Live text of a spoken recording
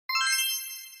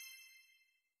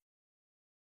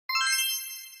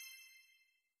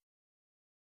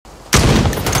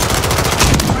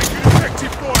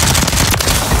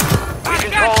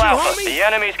The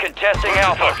enemy's contesting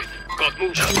Alpha. Got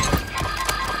motion.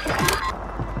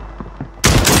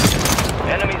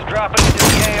 Enemies dropping into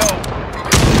the AO.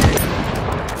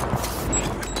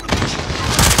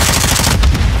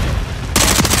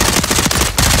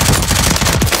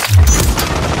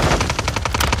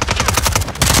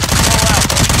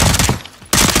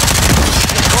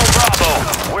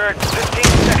 We're at 15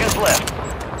 seconds left.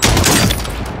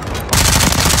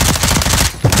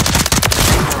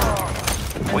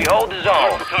 We hold the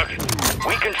zone.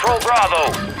 We control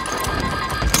Bravo.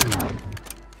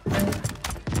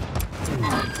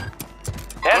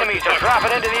 Enemies are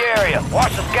dropping into the area.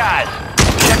 Watch the skies.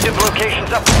 Objective locations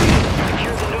updated.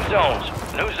 Secure the new zones.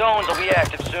 New zones will be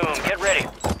active soon. Get ready.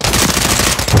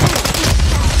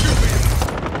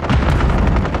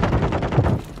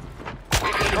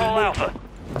 We control Alpha.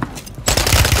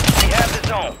 We have the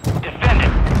zone. Defend it.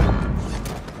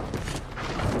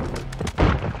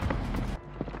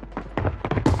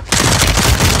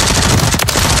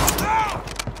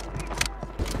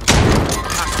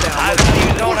 High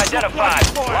value zone identified.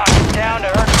 Lock it down to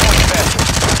earn point best.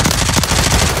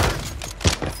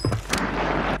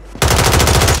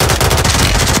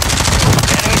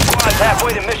 Enemy squad's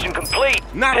halfway to mission complete.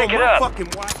 Pick it up. Fucking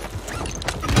watch.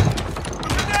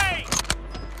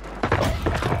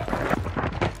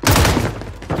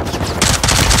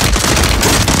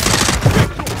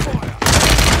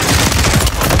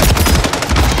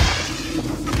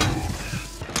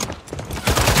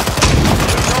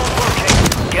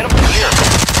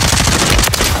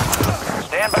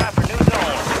 Stand by for new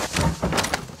zone.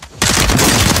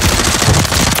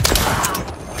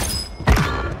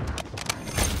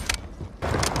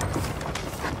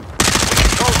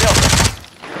 Control Delta.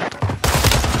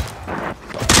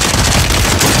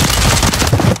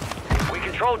 We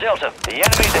control Delta. The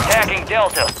enemy's attacking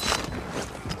Delta.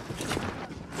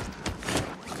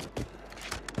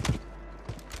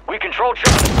 We control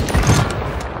Charlie.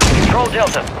 We control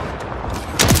Delta.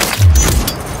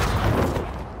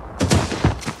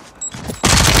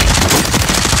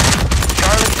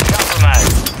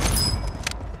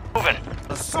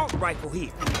 Assault rifle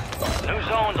here. New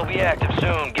zones will be active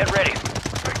soon. Get ready.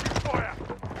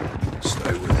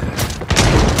 Stay with it.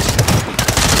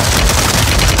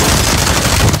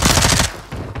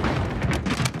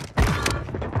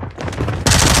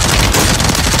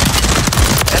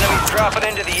 Enemies dropping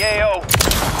into the AO.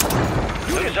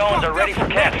 New zones are ready for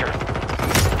capture.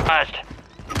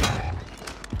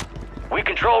 We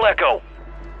control Echo.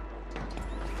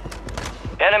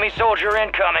 Enemy soldier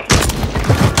incoming.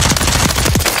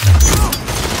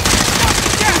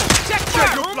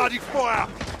 Check your bloody fire!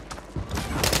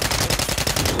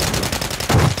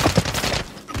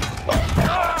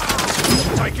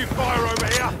 Taking fire over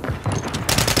here!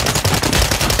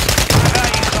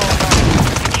 Value zone marked.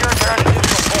 Secure turn to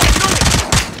neutral point.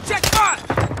 Check fire!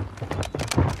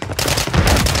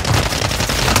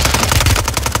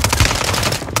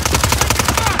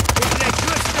 Isn't that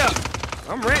good stuff?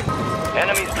 I'm ready.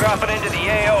 Enemies dropping into the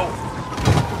AO.